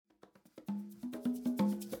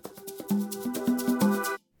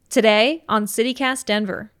Today on CityCast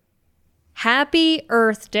Denver. Happy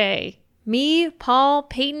Earth Day. Me, Paul,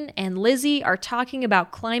 Peyton, and Lizzie are talking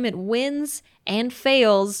about climate wins and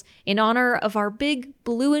fails in honor of our big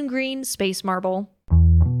blue and green space marble.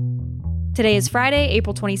 Today is Friday,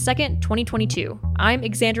 April 22nd, 2022. I'm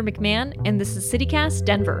Xandra McMahon, and this is CityCast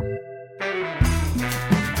Denver.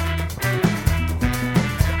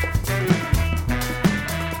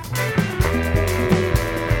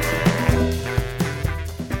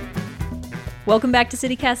 Welcome back to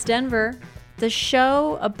CityCast Denver, the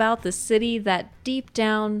show about the city that deep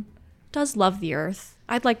down does love the earth.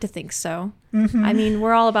 I'd like to think so. Mm-hmm. I mean,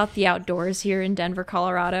 we're all about the outdoors here in Denver,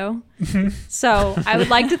 Colorado. So I would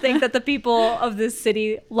like to think that the people of this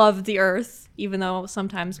city love the earth, even though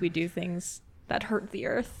sometimes we do things that hurt the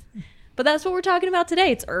earth. But that's what we're talking about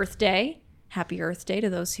today. It's Earth Day. Happy Earth Day to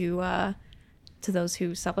those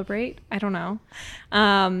who celebrate. I don't know.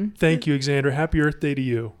 Thank you, Xandra. Happy Earth Day to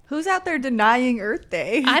you. Who's out there denying Earth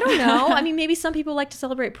Day? I don't know. I mean, maybe some people like to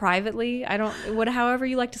celebrate privately. However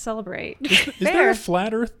you like to celebrate. Is there a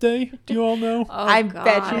flat Earth Day? Do you all know? I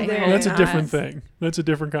bet you there. That's a different thing. That's a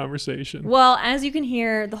different conversation. Well, as you can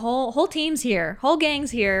hear, the whole team's here. Whole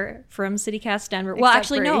gang's here from CityCast Denver. Well,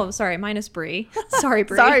 actually, Bree. no. Sorry, minus Bree. Sorry,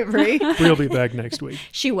 Bree. Sorry, Bree. Bree'll be back next week.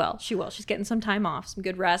 She will. She's getting some time off, some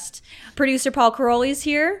good rest. Producer Paul Caroli's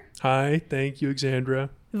here. Hi. Thank you, Xandra.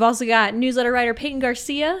 We've also got newsletter writer Peyton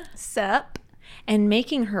Garcia. Sup? And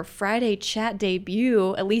making her Friday chat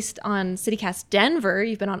debut, at least on CityCast Denver.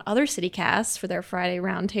 You've been on other CityCasts for their Friday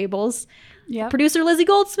roundtables. Yeah. Producer Lizzie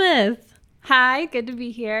Goldsmith. Hi, good to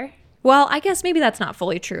be here. Well, I guess maybe that's not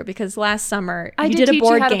fully true because last summer I you did did a teach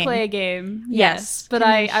board you how game. to play a game. Yes. But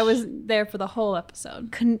I was there for the whole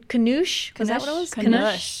episode. Canoosh? Was that what it was?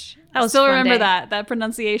 Canush. That was Still a fun remember day. that. That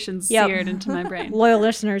pronunciation's seared into my brain. Loyal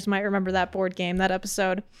listeners might remember that board game, that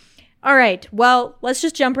episode. All right. Well, let's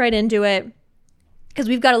just jump right into it because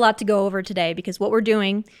we've got a lot to go over today because what we're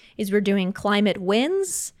doing is we're doing climate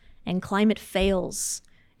wins and climate fails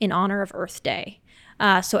in honor of Earth Day.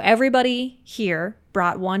 So everybody here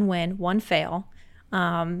brought one win, one fail.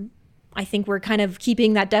 I think we're kind of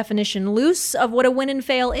keeping that definition loose of what a win and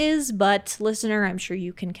fail is, but listener, I'm sure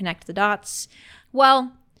you can connect the dots.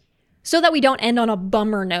 Well, so that we don't end on a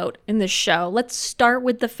bummer note in this show, let's start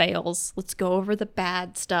with the fails. Let's go over the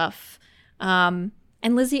bad stuff. And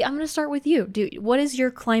Lizzie, I'm going to start with you. What is your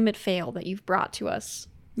climate fail that you've brought to us?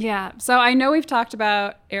 Yeah. So I know we've talked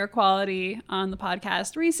about air quality on the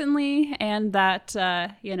podcast recently and that,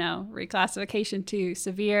 reclassification to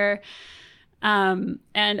severe. And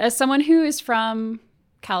as someone who is from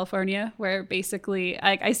California, where basically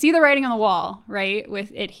I see the writing on the wall, right?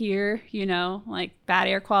 With it here, like bad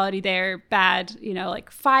air quality there, bad, like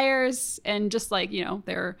fires and just like,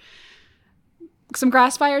 there are some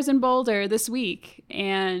grass fires in Boulder this week.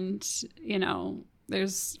 And,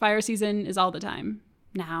 there's fire season is all the time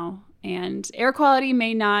now. And air quality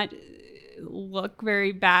may not look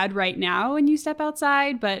very bad right now when you step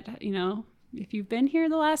outside, but, if you've been here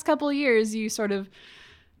the last couple of years, you sort of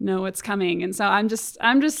know what's coming. And so I'm just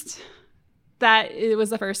that it was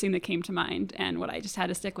the first thing that came to mind and what I just had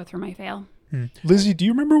to stick with for my fail. Lizzie, do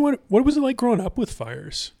you remember what was it like growing up with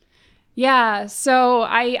fires? Yeah, so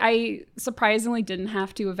I surprisingly didn't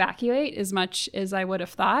have to evacuate as much as I would have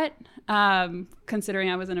thought, considering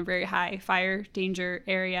I was in a very high fire danger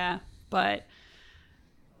area. But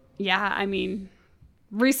yeah, I mean,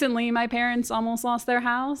 recently my parents almost lost their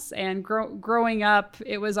house, and growing up,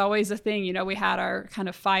 it was always a thing. We had our kind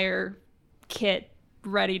of fire kit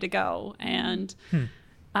ready to go, and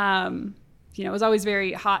it was always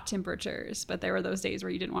very hot temperatures, but there were those days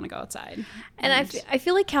where you didn't want to go outside. And I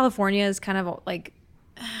feel like California is kind of like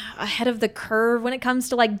ahead of the curve when it comes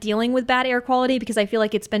to like dealing with bad air quality, because I feel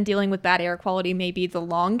like it's been dealing with bad air quality maybe the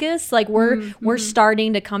longest. Like we're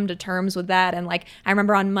starting to come to terms with that. And like I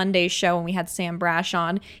remember on Monday's show when we had Sam Brash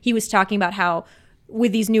on, he was talking about how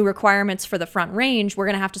with these new requirements for the Front Range, we're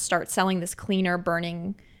going to have to start selling this cleaner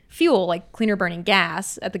burning fuel, like cleaner burning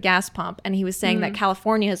gas at the gas pump. And he was saying that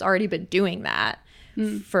California has already been doing that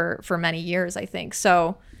for many years, I think.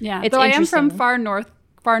 So yeah, it's though I am interesting. from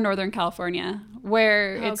far northern California,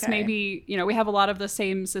 where it's maybe, we have a lot of the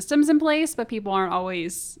same systems in place, but people aren't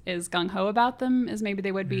always as gung-ho about them as maybe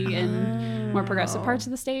they would be in more progressive parts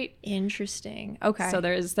of the state. Interesting. Okay. So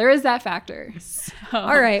there is that factor. So.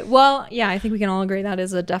 All right. Well, yeah, I think we can all agree that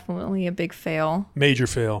is definitely a big fail. Major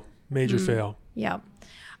fail. Yeah.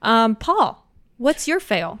 Paul, what's your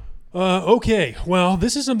fail? Okay. Well,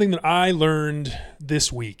 this is something that I learned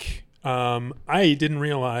this week. I didn't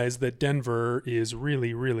realize that Denver is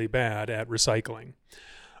really, really bad at recycling.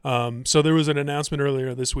 So there was an announcement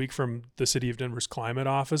earlier this week from the City of Denver's climate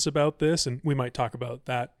office about this, and we might talk about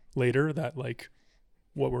that later, that like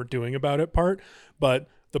what we're doing about it part. But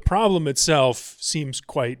the problem itself seems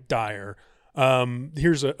quite dire.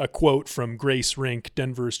 Here's a quote from Grace Rink,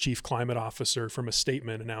 Denver's chief climate officer, from a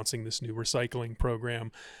statement announcing this new recycling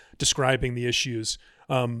program, describing the issues.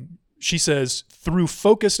 She says, through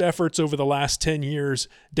focused efforts over the last 10 years,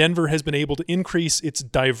 Denver has been able to increase its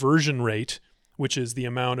diversion rate, which is the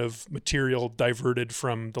amount of material diverted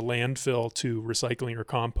from the landfill to recycling or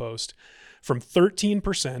compost, from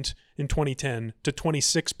 13% in 2010 to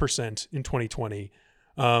 26% in 2020,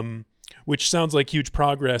 which sounds like huge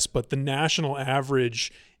progress, but the national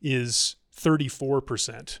average is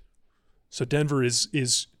 34%. So Denver is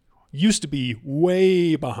used to be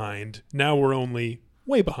way behind. Now we're only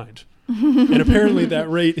way behind. And apparently that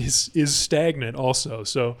rate is stagnant also.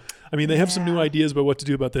 So, I mean, they have some new ideas about what to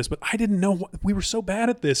do about this, but I didn't know we were so bad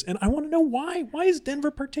at this. And I want to know why. Why is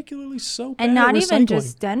Denver particularly so bad And not at even recycling?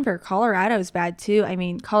 just Denver. Colorado's bad too. I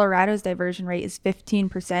mean, Colorado's diversion rate is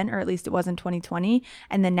 15%, or at least it was in 2020.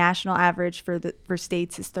 And the national average for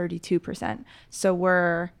states is 32%. So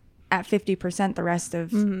we're at 50% the rest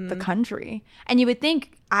of the country. And you would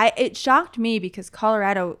think, it shocked me because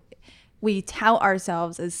Colorado, we tout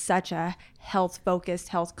ourselves as such a health-focused,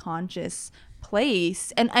 health-conscious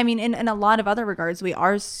place. And I mean, in a lot of other regards, we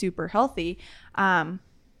are super healthy.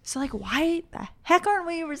 So like, why the heck aren't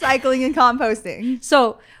we recycling and composting?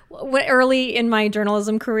 So early in my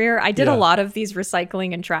journalism career, I did Yeah. a lot of these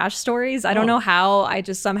recycling and trash stories. I don't know how I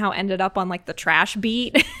just somehow ended up on like the trash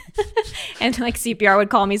beat. And like CPR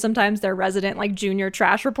would call me sometimes their resident like junior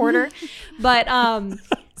trash reporter. But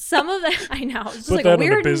some of the, I know, it's just Put like that a on a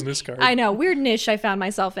weird business card. I know, weird niche I found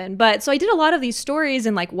myself in. But so I did a lot of these stories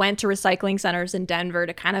and like went to recycling centers in Denver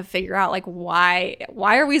to kind of figure out like why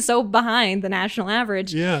are we so behind the national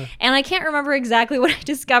average? Yeah. And I can't remember exactly what I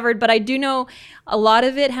discovered, but I do know a lot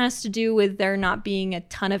of it has to do with there not being a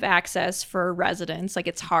ton of access for residents. Like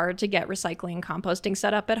it's hard to get recycling and composting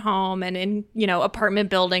set up at home and in, apartment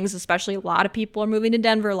buildings, especially. A lot of people are moving to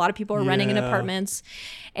Denver. A lot of people are renting in Yeah. apartments.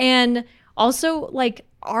 And also like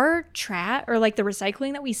our trash or like the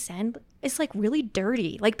recycling that we send is like really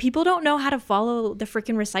dirty. Like people don't know how to follow the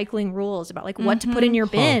freaking recycling rules about like what to put in your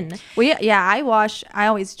bin. I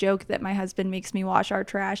always joke that my husband makes me wash our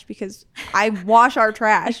trash because I wash our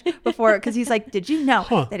trash before, because he's like, did you know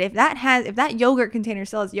that if that yogurt container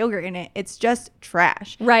still has yogurt in it, it's just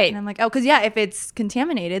trash. Right. And I'm like, oh, because if it's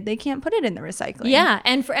contaminated, they can't put it in the recycling. Yeah,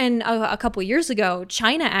 and a couple years ago,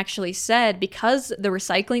 China actually said because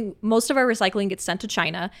most of our recycling gets sent to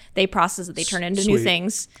China, they process it, they turn it into new Sweet.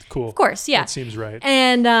 things. Cool. Of course, yeah. That seems right.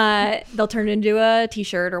 And they'll turn it into a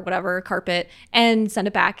t-shirt or whatever, carpet, and send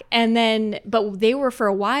it back. And then, but they were for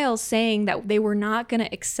a while saying that they were not going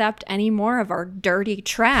to accept any more of our dirty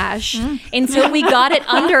trash until we got it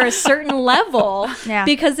under a certain level. Yeah.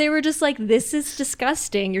 Because they were just like, this is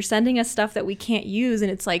disgusting. You're sending us stuff that we can't use,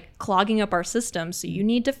 and it's like clogging up our system. So you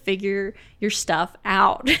need to figure your stuff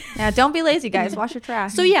out. Yeah, don't be lazy, guys. Wash your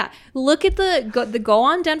trash. So yeah, look at go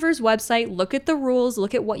on Denver's website, look at the rules,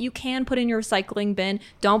 look at what you can put in your recycling bin.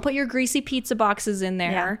 Don't put your greasy pizza boxes in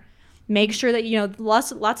there. Yeah. Make sure that,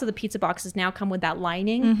 lots of the pizza boxes now come with that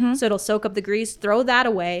lining, so it'll soak up the grease. Throw that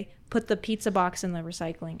away. Put the pizza box in the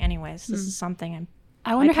recycling. Anyways, this is something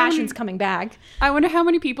I wonder my how passion's many, coming back. I wonder how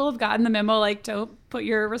many people have gotten the memo, like, don't put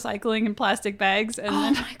your recycling in plastic bags and Oh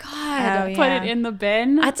then my God. Oh, put yeah. it in the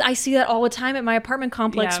bin. I see that all the time at my apartment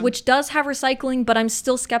complex, Yeah. which does have recycling, but I'm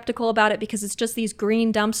still skeptical about it because it's just these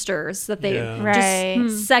green dumpsters that they Yeah. Right.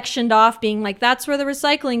 just sectioned off, being like, that's where the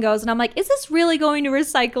recycling goes. And I'm like, is this really going to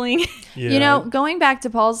recycling? Yeah. Going back to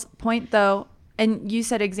Paul's point though, and you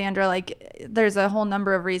said, Alexandra, like there's a whole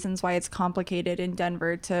number of reasons why it's complicated in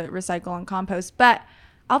Denver to recycle and compost, but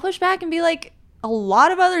I'll push back and be like, a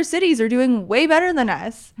lot of other cities are doing way better than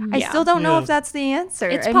us. I Yeah. still don't know Yeah. if that's the answer.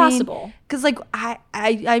 It's possible. Because like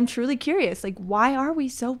I'm truly curious, like why are we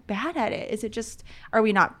so bad at it? Is it just, are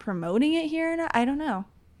we not promoting it here? I don't know.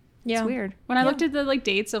 Yeah. It's weird. When I looked at the like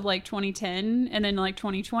dates of like 2010 and then like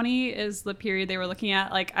 2020 is the period they were looking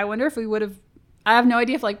at, like I wonder if we would have, I have no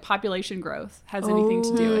idea if like population growth has anything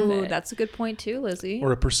to do with Ooh, it. that's a good point too, Lizzie.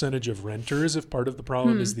 Or a percentage of renters if part of the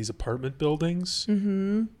problem is these apartment buildings.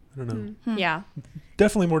 Mm-hmm. I don't know. Yeah.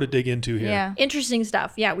 Definitely more to dig into here. Yeah. Interesting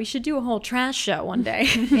stuff. Yeah, we should do a whole trash show one day.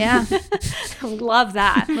 Yeah. I would love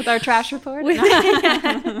that. With our trash report.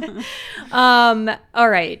 All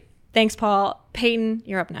right. Thanks, Paul. Peyton,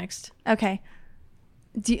 you're up next. Okay.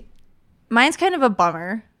 Mine's kind of a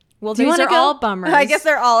bummer. Well, Do you these wanna are go? all bummers. I guess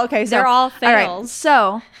they're all okay. So They're all right. fails.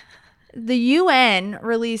 So The UN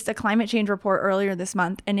released a climate change report earlier this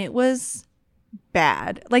month, and it was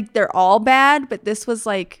bad. Like, they're all bad, but this was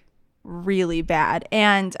like really bad.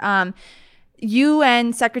 And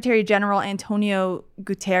UN Secretary General Antonio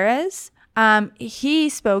Guterres, he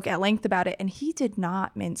spoke at length about it, and he did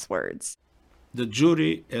not mince words. The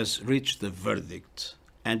jury has reached a verdict,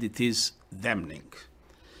 and it is damning.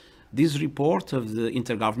 This report of the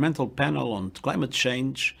Intergovernmental Panel on Climate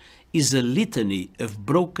Change is a litany of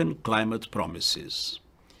broken climate promises.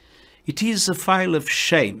 It is a file of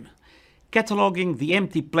shame, cataloguing the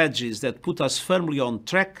empty pledges that put us firmly on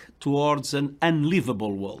track towards an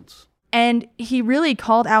unlivable world. And he really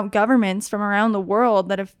called out governments from around the world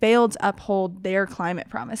that have failed to uphold their climate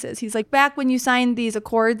promises. He's like, back when you signed these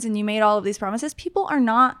accords and you made all of these promises, people are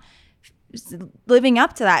not living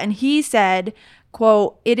up to that. And he said,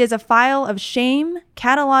 quote, "It is a file of shame,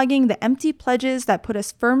 cataloging the empty pledges that put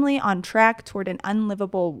us firmly on track toward an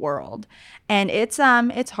unlivable world." And it's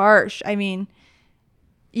harsh. I mean,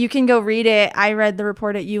 you can go read it. I read the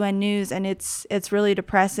report at UN News, and it's really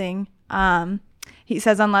depressing. He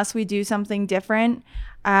says, unless we do something different,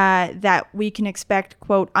 that we can expect,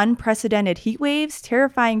 quote, "unprecedented heat waves,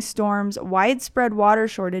 terrifying storms, widespread water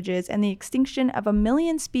shortages, and the extinction of 1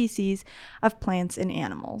 million species of plants and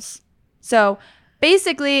animals." So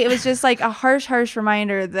basically, it was just like a harsh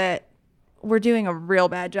reminder that we're doing a real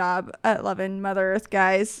bad job at loving Mother Earth,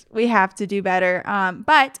 guys. We have to do better.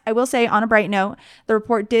 But I will say, on a bright note, the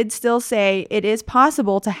report did still say it is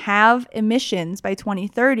possible to have emissions by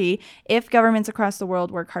 2030 if governments across the world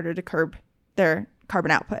work harder to curb their carbon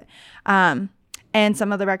output. And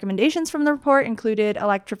some of the recommendations from the report included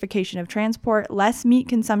electrification of transport, less meat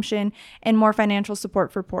consumption, and more financial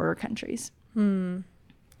support for poorer countries.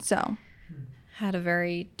 So... had a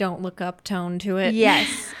very don't look up tone to it.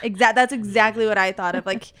 Yes, that's exactly what I thought of.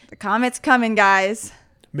 Like, the comet's coming, guys.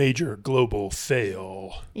 Major global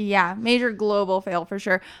fail. Yeah, major global fail for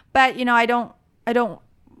sure. But, you know, I don't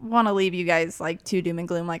want to leave you guys like too doom and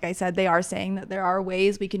gloom. Like I said, they are saying that there are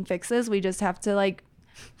ways we can fix this. We just have to like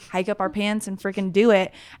hike up our pants and freaking do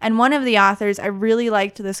it. And one of the authors, I really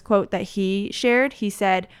liked this quote that he shared. He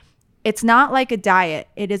said, "It's not like a diet.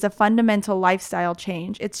 It is a fundamental lifestyle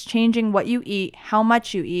change. It's changing what you eat, how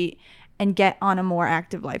much you eat, and get on a more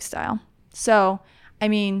active lifestyle." So, I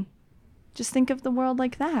mean, just think of the world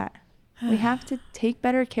like that. We have to take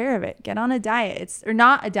better care of it. Get on a diet. Or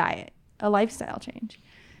not a diet, a lifestyle change.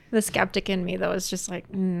 The skeptic in me, though, is just like,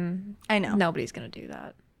 I know. Nobody's going to do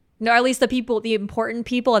that. No, at least the important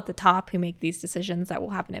people at the top who make these decisions that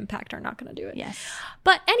will have an impact are not going to do it. Yes.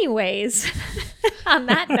 But anyways, on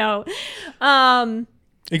that note,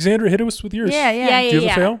 Alexandra, hit us with yours. Yeah. Do you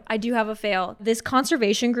have a fail? I do have a fail. This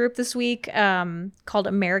conservation group this week called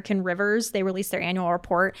American Rivers, they released their annual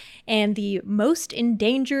report, and the most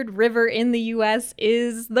endangered river in the U.S.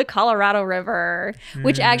 is the Colorado River,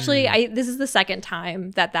 which actually, this is the second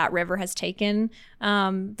time that river has taken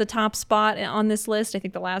the top spot on this list. I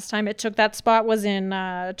think the last time it took that spot was in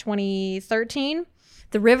 2013.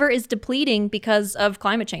 The river is depleting because of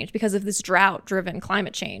climate change, because of this drought-driven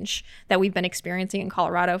climate change that we've been experiencing in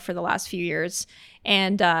Colorado for the last few years.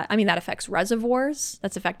 And I mean, that affects reservoirs.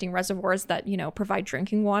 That's affecting reservoirs that, you know, provide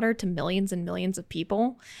drinking water to millions and millions of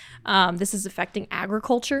people. This is affecting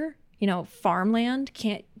agriculture. You know, farmland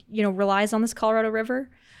relies on this Colorado River.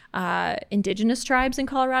 Indigenous tribes in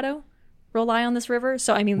Colorado rely on this river.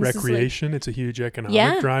 So, I mean, this recreation, it's a huge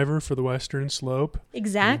economic driver for the Western Slope.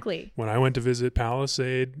 Exactly. When I went to visit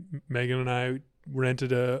Palisade, Megan and I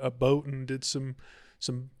rented a boat and did some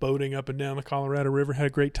boating up and down the Colorado River, had a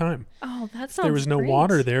great time. Oh, that sounds There was no great.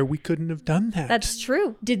 water there. We couldn't have done that. That's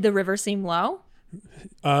true. Did the river seem low?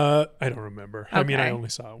 I don't remember. I mean, I Okay. only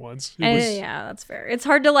saw it once. It was, Yeah, that's fair. It's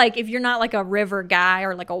hard to like, if you're not like a river guy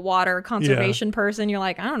or like a water conservation person, you're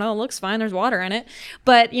like, I don't know, it looks fine. There's water in it.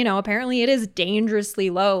 But, you know, apparently it is dangerously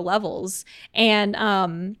low levels. And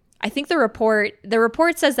I think the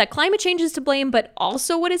report says that climate change is to blame, but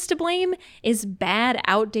also what is to blame is bad,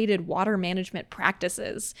 outdated water management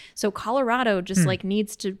practices. So Colorado just like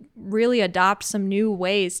needs to really adopt some new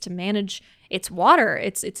ways to manage its water,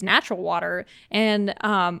 its natural water. And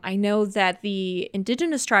I know that the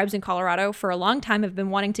indigenous tribes in Colorado for a long time have been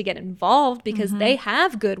wanting to get involved because they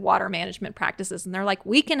have good water management practices. And they're like,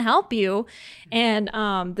 we can help you. And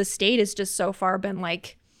the state has just so far been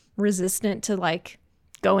like resistant to like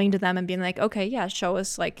going to them and being like, okay, yeah, show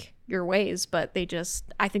us like your ways. But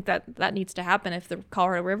I think that needs to happen if the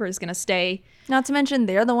Colorado River is going to stay. Not to mention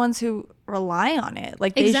they're the ones who rely on it.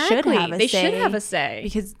 Like they should have a They say. should have a say.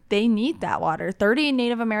 Because they need that water. 30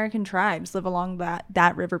 Native American tribes live along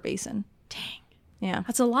that river basin. Dang. Yeah.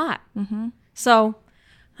 That's a lot. So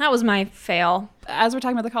That was my fail. As we're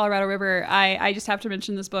talking about the Colorado River, I just have to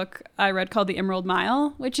mention this book I read called The Emerald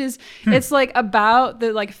Mile, which is it's like about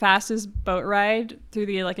the like fastest boat ride through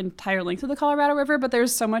the like entire length of the Colorado River, but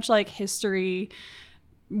there's so much like history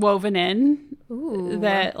woven in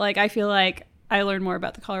that like I feel like I learned more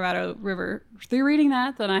about the Colorado River through reading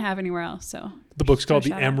that than I have anywhere else. So The book's called The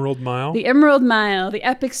shout out. Emerald Mile. The Emerald Mile, the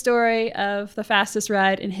epic story of the fastest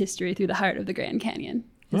ride in history through the heart of the Grand Canyon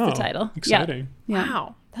is the title. Exciting. Yeah.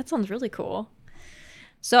 Wow, that sounds really cool.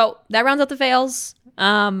 So that rounds out the fails.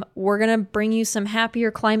 We're going to bring you some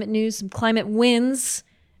happier climate news, some climate wins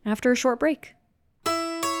after a short break.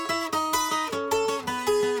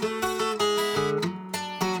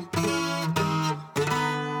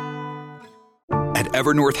 At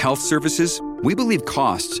Evernorth Health Services, we believe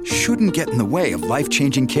costs shouldn't get in the way of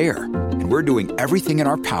life-changing care, and we're doing everything in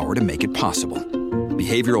our power to make it possible.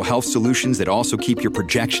 Behavioral health solutions that also keep your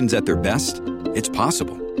projections at their best? It's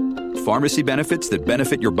possible. Pharmacy benefits that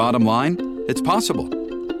benefit your bottom line? It's possible.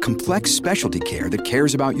 Complex specialty care that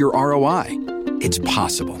cares about your ROI? It's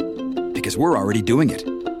possible. Because we're already doing it.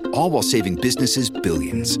 All while saving businesses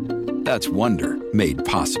billions. That's Wonder made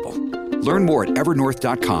possible. Learn more at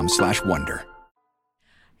evernorth.com/wonder.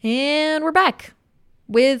 And we're back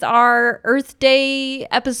with our Earth Day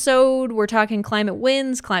episode. We're talking climate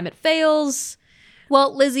wins, climate fails.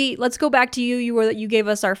 Well, Lizzie, let's go back to you. You gave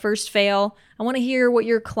us our first fail. I want to hear what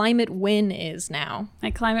your climate win is now.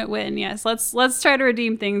 My climate win, yes. Let's try to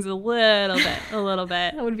redeem things a little bit.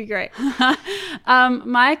 That would be great.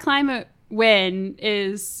 My climate win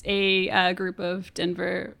is a group of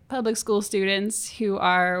Denver public school students who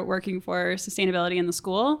are working for sustainability in the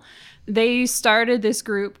school. They started this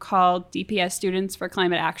group called DPS Students for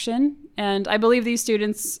Climate Action. And I believe these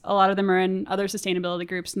students, a lot of them are in other sustainability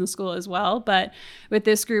groups in the school as well. But with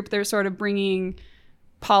this group, they're sort of bringing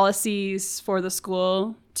policies for the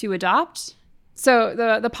school to adopt. So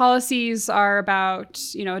the policies are about,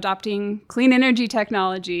 adopting clean energy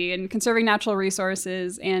technology and conserving natural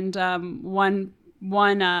resources. And one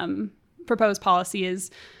proposed policy is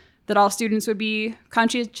that all students would be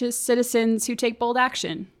conscientious citizens who take bold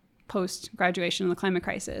action post-graduation in the climate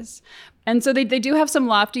crisis. And so they do have some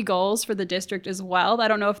lofty goals for the district as well. I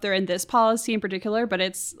don't know if they're in this policy in particular, but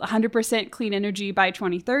it's 100% clean energy by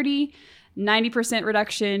 2030, 90%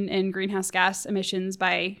 reduction in greenhouse gas emissions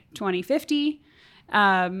by 2050. There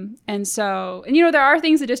are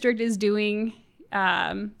things the district is doing.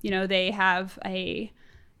 They have a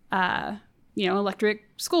electric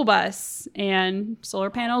school bus and solar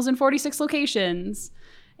panels in 46 locations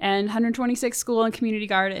and 126 school and community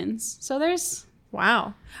gardens. So there's...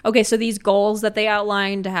 Wow. Okay, so these goals that they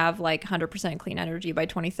outlined to have like 100% clean energy by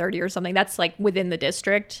 2030 or something, that's like within the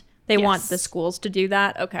district. They want the schools to do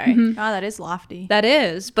that. Okay. Oh, that is lofty. That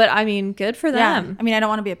is, but I mean, good for them. Yeah. I mean, I don't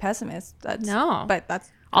want to be a pessimist. But that's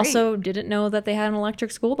great. Also didn't know that they had an electric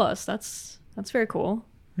school bus. That's very cool.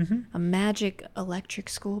 A magic electric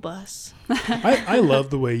school bus. I love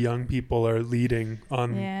the way young people are leading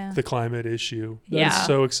on the climate issue. That's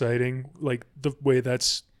so exciting. Like the way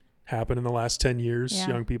that's happened in the last 10 years. Yeah.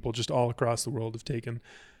 Young people just all across the world have taken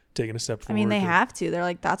a step forward. I mean, they have to. They're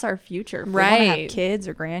like, that's our future. If we Right. want to have kids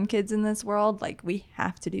or grandkids in this world, like we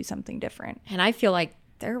have to do something different. And I feel like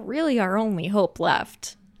they're really our only hope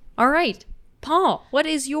left. All right. Paul, what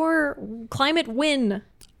is your climate win?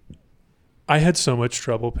 I had so much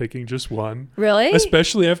trouble picking just one. Really?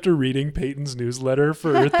 Especially after reading Peyton's newsletter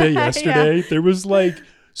for Earth Day yesterday. There was like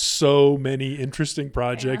so many interesting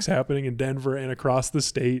projects happening in Denver and across the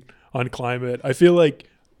state on climate. I feel like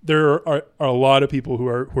there are a lot of people who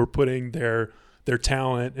are putting their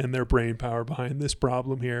talent and their brain power behind this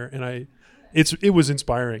problem here, and it was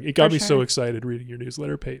inspiring. It got me so excited reading your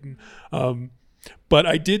newsletter, Peyton. But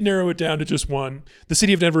I did narrow it down to just one. The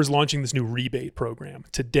city of Denver is launching this new rebate program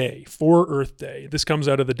today for Earth Day. This comes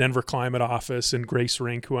out of the Denver Climate Office and Grace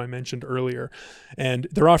Rink, who I mentioned earlier. And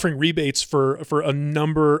they're offering rebates for a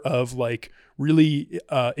number of like really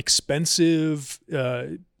expensive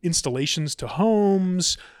installations to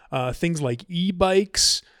homes, things like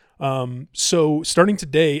e-bikes. So starting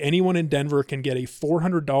today, anyone in Denver can get a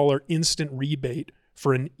 $400 instant rebate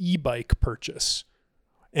for an e-bike purchase,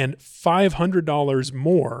 and $500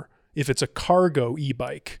 more if it's a cargo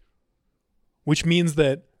e-bike, which means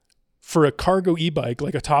that for a cargo e-bike,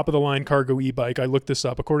 like a top-of-the-line cargo e-bike, I looked this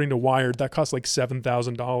up, according to Wired, that costs like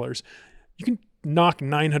 $7,000. You can knock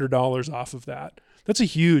 $900 off of that. That's a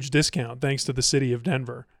huge discount thanks to the city of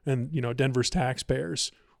Denver and, Denver's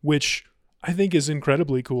taxpayers, which I think is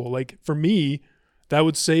incredibly cool. Like for me, that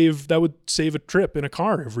would save a trip in a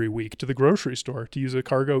car every week to the grocery store to use a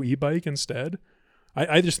cargo e-bike instead.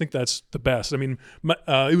 I just think that's the best. I mean,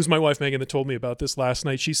 it was my wife, Megan, that told me about this last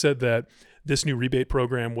night. She said that this new rebate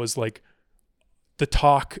program was like the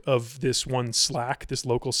talk of this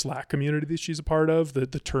local Slack community that she's a part of, the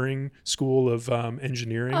Turing School of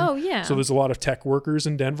Engineering. Oh, yeah. So there's a lot of tech workers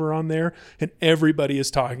in Denver on there, and everybody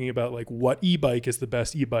is talking about like what e-bike is the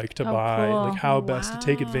best e-bike to buy, cool. like how best to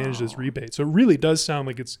take advantage of this rebate. So it really does sound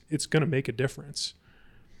like it's going to make a difference.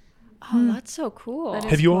 Oh, that's so cool. That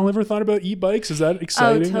is Have you all cool. ever thought about e-bikes? Is that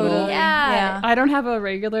exciting? at all? totally. Yeah. I don't have a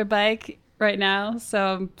regular bike right now,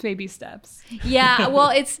 so baby steps. Yeah, well,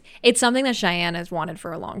 it's something that Cheyenne has wanted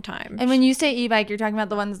for a long time. And when you say e-bike, you're talking about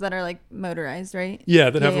the ones that are like motorized, right? Yeah,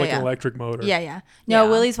 that have Yeah, like yeah. an electric motor. Yeah. No, Yeah.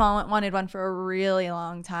 Willie's wanted one for a really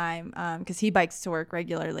long time because he bikes to work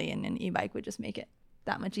regularly, and an e-bike would just make it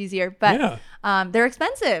that much easier. But they're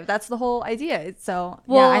expensive. That's the whole idea. So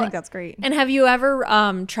yeah, Well, I think that's great. And have you ever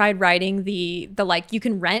tried riding the like, you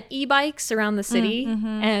can rent e-bikes around the city,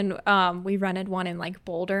 and we rented one in like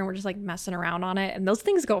Boulder, and we're just like messing around on it, and those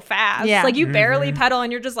things go fast. Yeah. Like you barely pedal,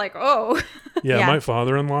 and you're just like, oh. Yeah, Yeah. my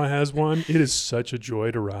father-in-law has one. It is such a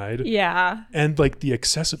joy to ride. Yeah, And like the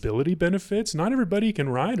accessibility benefits, not everybody can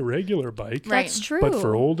ride a regular bike. Right. that's true. But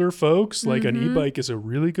for older folks, like an e-bike is a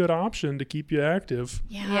really good option to keep you active.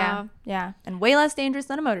 Yeah, and way less dangerous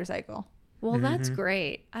than a motorcycle. Well, that's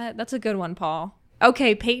great. That's a good one, Paul.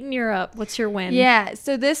 Okay, Peyton, you're up. What's your win? Yeah,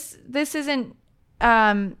 so this isn't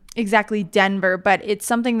exactly Denver, but it's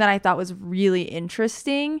something that I thought was really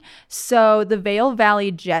interesting. So the Vail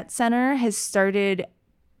Valley Jet Center has started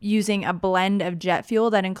using a blend of jet fuel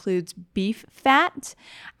that includes beef fat,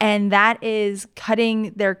 and that is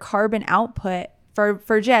cutting their carbon output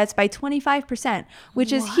for jets by 25%,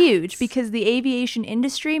 which is huge because the aviation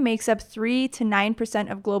industry makes up 3 to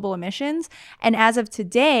 9% of global emissions. And as of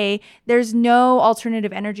today, there's no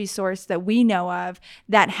alternative energy source that we know of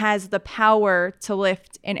that has the power to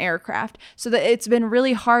lift an aircraft. So that it's been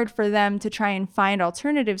really hard for them to try and find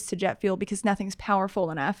alternatives to jet fuel because nothing's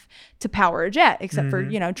powerful enough to power a jet except for,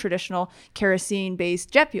 traditional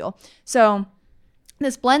kerosene-based jet fuel. So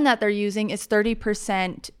this blend that they're using is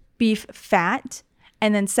 30% beef fat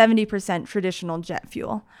and then 70% traditional jet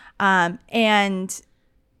fuel. And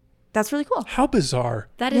that's really cool. How bizarre.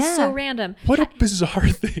 That is so Yeah. random. What a bizarre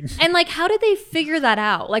thing. And like, how did they figure that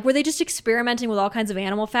out? Like, were they just experimenting with all kinds of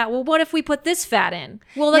animal fat? Well, what if we put this fat in?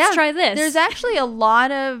 Well, let's Yeah. try this. There's actually a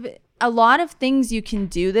lot of things you can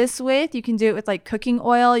do this with. You can do it with like cooking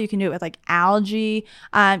oil. You can do it with like algae.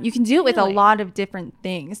 You can do it with a Really? lot of different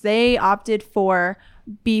things. They opted for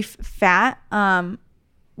beef fat,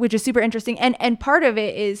 which is super interesting. And part of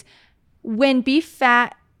it is when beef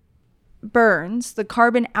fat burns, the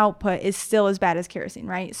carbon output is still as bad as kerosene,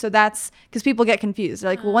 right? So that's because people get confused.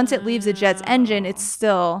 They're like, well, once it leaves a jet's engine, it's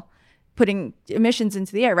still putting emissions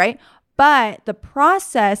into the air, right? But the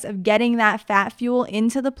process of getting that fat fuel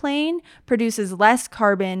into the plane produces less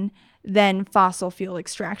carbon than fossil fuel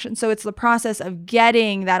extraction. So it's the process of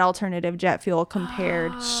getting that alternative jet fuel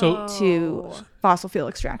compared So to fossil fuel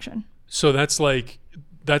extraction. so that's like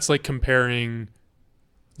comparing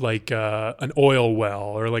like an oil well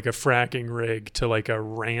or like a fracking rig to like a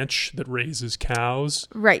ranch that raises cows.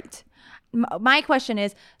 Right. My question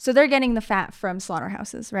is, so they're getting the fat from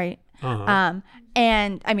slaughterhouses, right?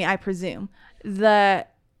 And I mean, I presume the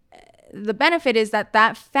benefit is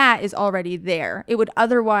that fat is already there. It would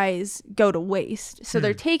otherwise go to waste. So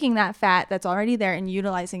they're taking that fat that's already there and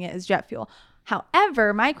utilizing it as jet fuel.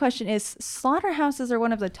 However, my question is, slaughterhouses are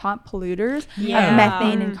one of the top polluters of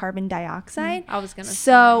methane and carbon dioxide. I was gonna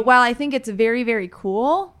So while I think it's very, very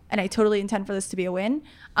cool, and I totally intend for this to be a win,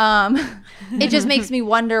 it just makes me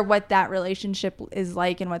wonder what that relationship is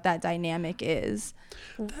like and what that dynamic is.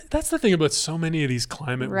 That's the thing about so many of these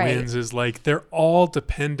climate Right. wins is like they're all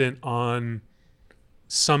dependent on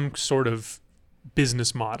some sort of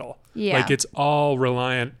business model. Yeah. Like it's all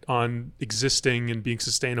reliant on existing and being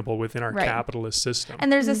sustainable within our Right. capitalist system. And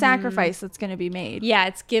there's a sacrifice that's going to be made. Yeah,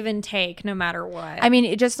 it's give and take no matter what. I mean,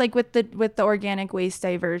 it just like with the organic waste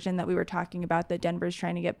diversion that we were talking about that Denver's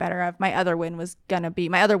trying to get better of, my other win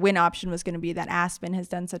option was going to be that Aspen has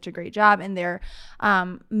done such a great job, and they're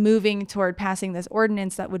moving toward passing this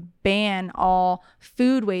ordinance that would ban all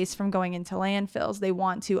food waste from going into landfills. They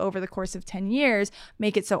want to, over the course of 10 years,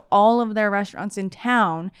 make it so all of their restaurants in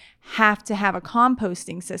town have to have a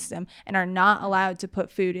composting system and are not allowed to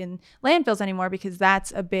put food in landfills anymore because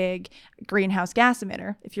that's a big greenhouse gas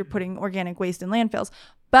emitter if you're putting organic waste in landfills.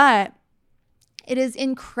 But it is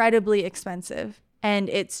incredibly expensive, and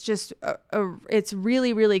it's just it's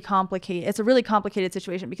really, really complicated. It's a really complicated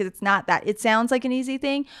situation because it's not that, it sounds like an easy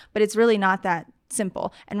thing, but it's really not that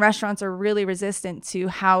simple. And restaurants are really resistant to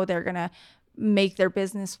how they're going to make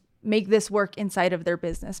this work inside of their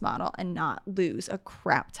business model and not lose a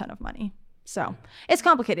crap ton of money. So it's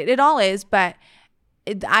complicated. It all is, but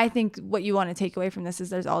I think what you want to take away from this is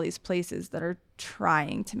there's all these places that are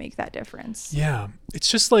trying to make that difference. Yeah. It's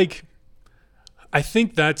just like, I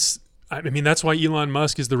think that's why Elon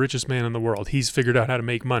Musk is the richest man in the world. He's figured out how to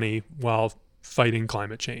make money while fighting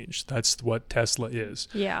climate change. That's what Tesla is.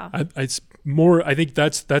 Yeah. I think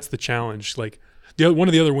that's the challenge. Like, one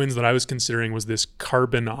of the other wins that I was considering was this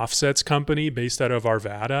carbon offsets company based out of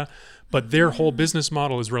Arvada, but their whole business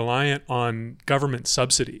model is reliant on government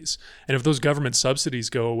subsidies. And if those government subsidies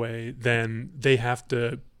go away, then they have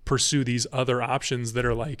to pursue these other options that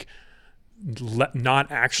are like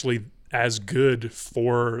not actually as good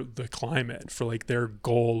for the climate, for like their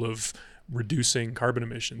goal of reducing carbon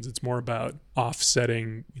emissions. It's more about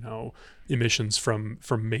offsetting, emissions from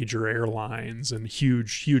major airlines and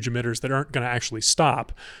huge emitters that aren't going to actually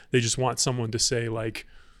stop. They just want someone to say, like,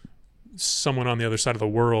 someone on the other side of the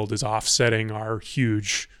world is offsetting our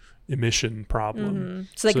huge emission problem.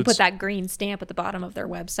 So they can put that green stamp at the bottom of their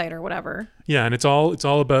website or whatever. Yeah, and it's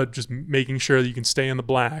all about just making sure that you can stay in the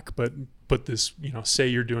black, but put this, say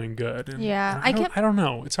you're doing good. And I don't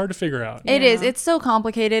know. It's hard to figure out. It is. It's so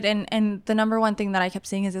complicated, and the number one thing that I kept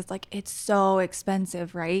seeing is it's so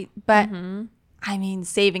expensive, right? But I mean,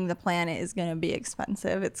 saving the planet is going to be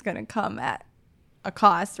expensive. It's going to come at a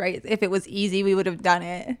cost, right? If it was easy, we would have done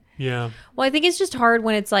it. Yeah. Well, I think it's just hard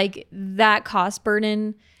when it's like that cost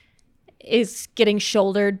burden is getting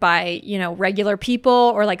shouldered by, regular people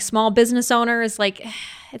or like small business owners. Like,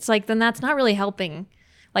 it's like, then that's not really helping.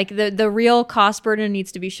 Like the real cost burden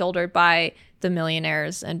needs to be shouldered by the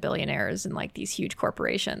millionaires and billionaires and like these huge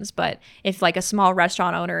corporations. But if like a small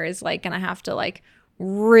restaurant owner is like going to have to like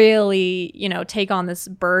really, take on this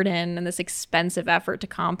burden and this expensive effort to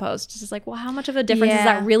compost, it's just like, well, how much of a difference is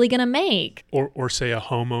that really going to make? Or say a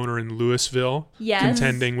homeowner in Louisville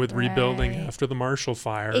contending with rebuilding after the Marshall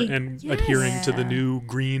Fire and adhering to the new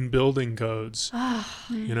green building codes.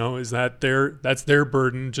 Is that's their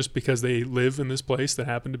burden just because they live in this place that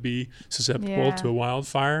happened to be susceptible to a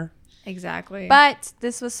wildfire? Exactly. But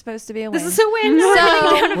this was supposed to be a win. This is a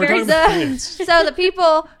win. So the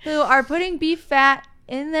people who are putting beef fat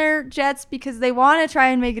in their jets because they want to try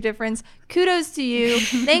and make a difference, kudos to you.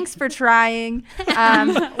 Thanks for trying.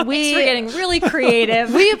 Thanks for getting really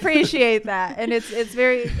creative. We appreciate that, and it's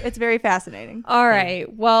very fascinating. All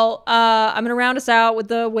right. Well, I'm gonna round us out with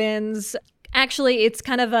the wins. Actually, it's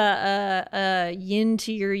kind of a yin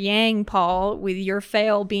to your yang, Paul, with your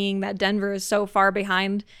fail being that Denver is so far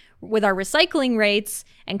behind with our recycling rates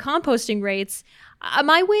and composting rates.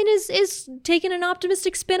 My win is taking an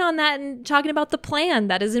optimistic spin on that and talking about the plan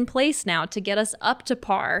that is in place now to get us up to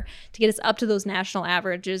par, to get us up to those national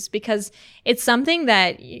averages, because it's something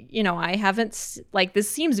that, I haven't, like, this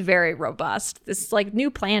seems very robust. This like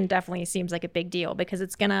new plan definitely seems like a big deal because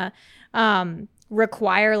it's going to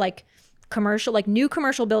require like new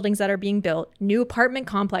commercial buildings that are being built, new apartment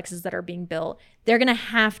complexes that are being built. They're going to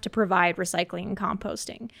have to provide recycling and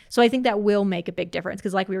composting. So I think that will make a big difference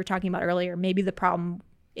because like we were talking about earlier, maybe the problem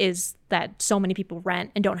is that so many people rent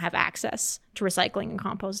and don't have access to recycling and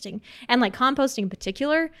composting. And like composting in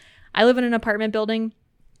particular, I live in an apartment building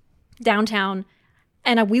downtown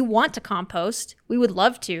and we want to compost. We would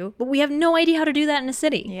love to, but we have no idea how to do that in a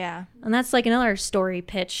city. Yeah. And that's like another story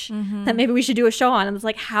pitch that maybe we should do a show on. And it's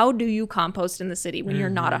like, how do you compost in the city when you're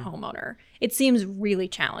not a homeowner? It seems really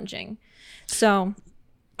challenging. So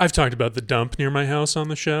I've talked about the dump near my house on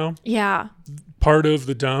the show. Yeah. Part of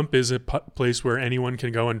the dump is a place where anyone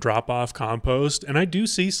can go and drop off compost. And I do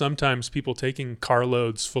see sometimes people taking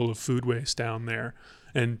carloads full of food waste down there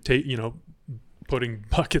and putting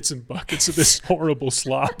buckets and buckets of this horrible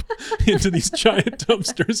slop into these giant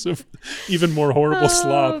dumpsters of even more horrible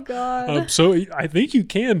slop. Oh, God. So I think you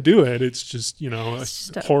can do it. It's just,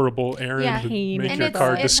 a horrible errand to make your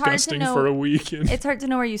car disgusting for a week. And it's hard to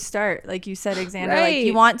know where you start. Like you said, Alexander, right. Like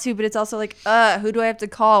you want to, but it's also like, who do I have to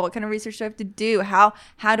call? What kind of research do I have to do? How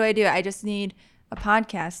do I do it? I just need a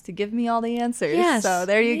podcast to give me all the answers. Yes, so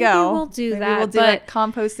there you maybe go. We'll do maybe that. We'll do a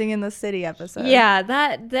composting in the city episode. Yeah,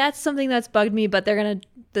 that's something that's bugged me. But they're gonna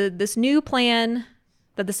this new plan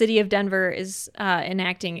that the city of Denver is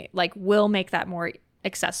enacting will make that more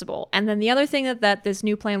accessible. And then the other thing that this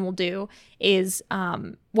new plan will do is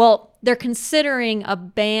they're considering a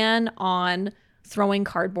ban on throwing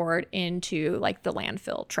cardboard into like the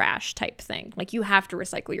landfill trash type thing. Like you have to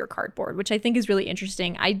recycle your cardboard, which I think is really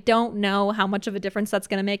interesting. I don't know how much of a difference that's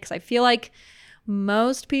going to make because I feel like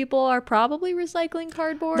most people are probably recycling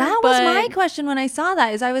cardboard. That was my question when I saw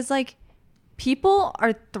that is I was like, people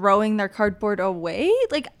are throwing their cardboard away?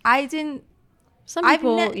 Like I didn't Some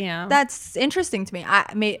people, yeah. That's interesting to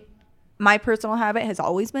me. My personal habit has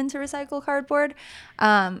always been to recycle cardboard.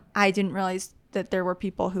 I didn't realize that there were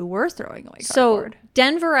people who were throwing away cardboard. So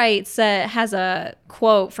Denverite has a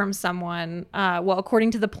quote from someone.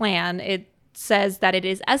 According to the plan, it says that it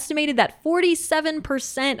is estimated that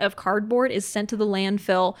 47% of cardboard is sent to the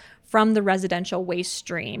landfill from the residential waste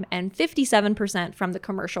stream and 57% from the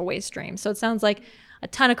commercial waste stream. So it sounds like a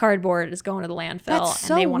ton of cardboard is going to the landfill. That's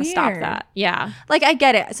so and they want to stop weird. that. Yeah. Like, I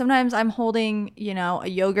get it. Sometimes I'm holding, a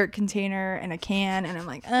yogurt container and a can, and I'm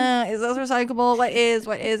like, is this recyclable? What is?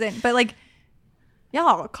 What isn't? But like,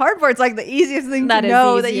 y'all, cardboard's like the easiest thing That to is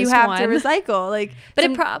know the that you easiest have to one. recycle. Like, But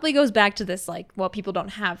it probably goes back to this, like, well, people don't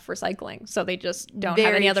have recycling, so they just don't have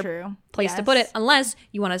Very any other true. place to put it, Yes. unless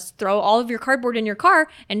you want to throw all of your cardboard in your car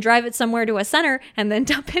and drive it somewhere to a center and then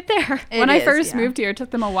dump it there. When I first moved here, it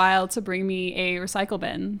took them a while to bring me a recycle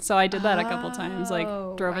bin. So I did that a couple times, like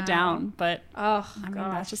drove it down. But Oh, I mean,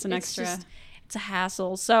 that's just an extra. It's a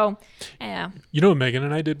hassle. So, yeah. You know what Megan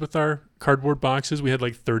and I did with our cardboard boxes? We had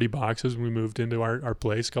like 30 boxes when we moved into our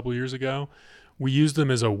place a couple years ago. We used them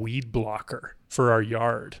as a weed blocker for our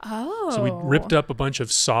yard. Oh. So we ripped up a bunch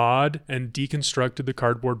of sod and deconstructed the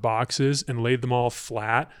cardboard boxes and laid them all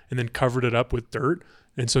flat and then covered it up with dirt.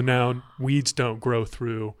 And so now weeds don't grow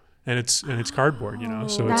through, and it's cardboard,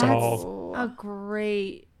 so it's all a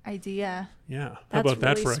great idea. yeah. How That's about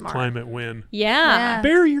that really for smart. a climate win? Yeah.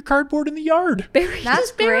 Bury your cardboard in the yard. Bury, That's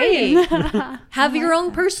just bury it. great. Have your own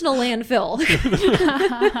personal landfill.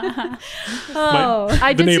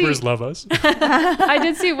 I The did neighbors see, love us. I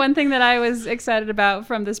did see one thing that I was excited about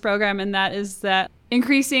from this program, and that is that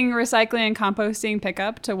increasing recycling and composting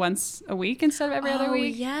pickup to once a week instead of every other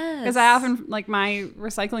week. Yes. Because I often, like, my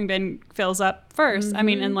recycling bin fills up first. I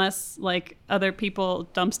mean, unless, like, other people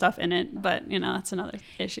dump stuff in it. But, that's another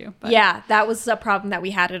issue. But. Yeah, that was a problem that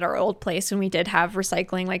we had at our old place when we did have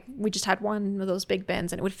recycling. Like, we just had one of those big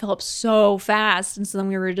bins and it would fill up so fast. And so then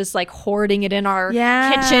we were just like hoarding it in our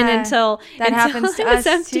kitchen until happens to it was us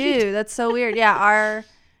emptied. too. That's so weird. Yeah,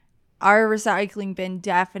 our recycling bin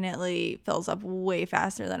definitely fills up way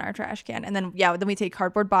faster than our trash can. And then then we take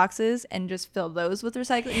cardboard boxes and just fill those with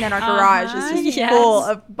recycling. And then our garage is just Yes. full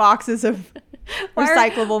of boxes of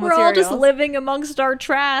recyclable We're materials. all just living amongst our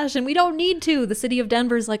trash and we don't need to. The city of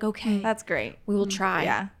Denver is like, okay, That's great. we will try.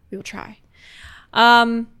 Yeah. We will try.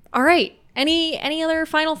 All right. Any other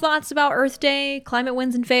final thoughts about Earth Day, climate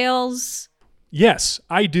wins and fails? Yes,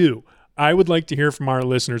 I do. I would like to hear from our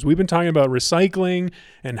listeners. We've been talking about recycling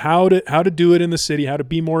and how to do it in the city, how to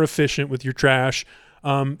be more efficient with your trash.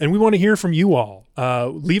 And we want to hear from you all.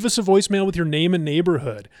 Leave us a voicemail with your name and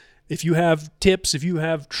neighborhood. If you have tips, if you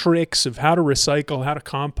have tricks of how to recycle, how to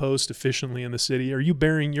compost efficiently in the city, are you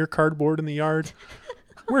burying your cardboard in the yard?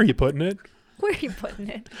 Where are you putting it? Where are you putting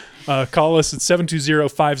it? Call us at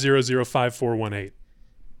 720-500-5418.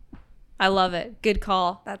 I love it. Good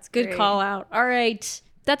call. That's good great. call out. All right.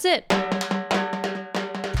 That's it.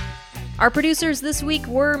 Our producers this week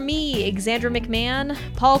were me, Xandra McMahon,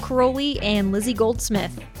 Paul Caroli, and Lizzie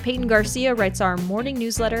Goldsmith. Peyton Garcia writes our morning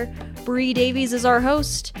newsletter. Bree Davies is our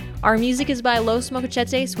host. Our music is by Los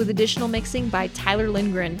Mocachetes with additional mixing by Tyler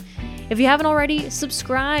Lindgren. If you haven't already,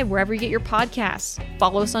 subscribe wherever you get your podcasts.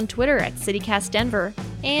 Follow us on Twitter at CityCastDenver,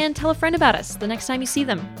 and tell a friend about us the next time you see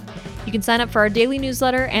them. You can sign up for our daily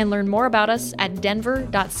newsletter and learn more about us at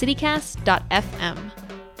denver.citycast.fm.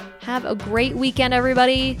 Have a great weekend,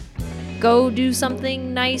 everybody. Go do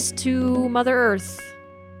something nice to Mother Earth.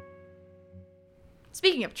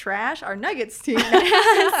 Speaking of trash, our Nuggets team.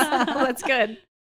 That's good.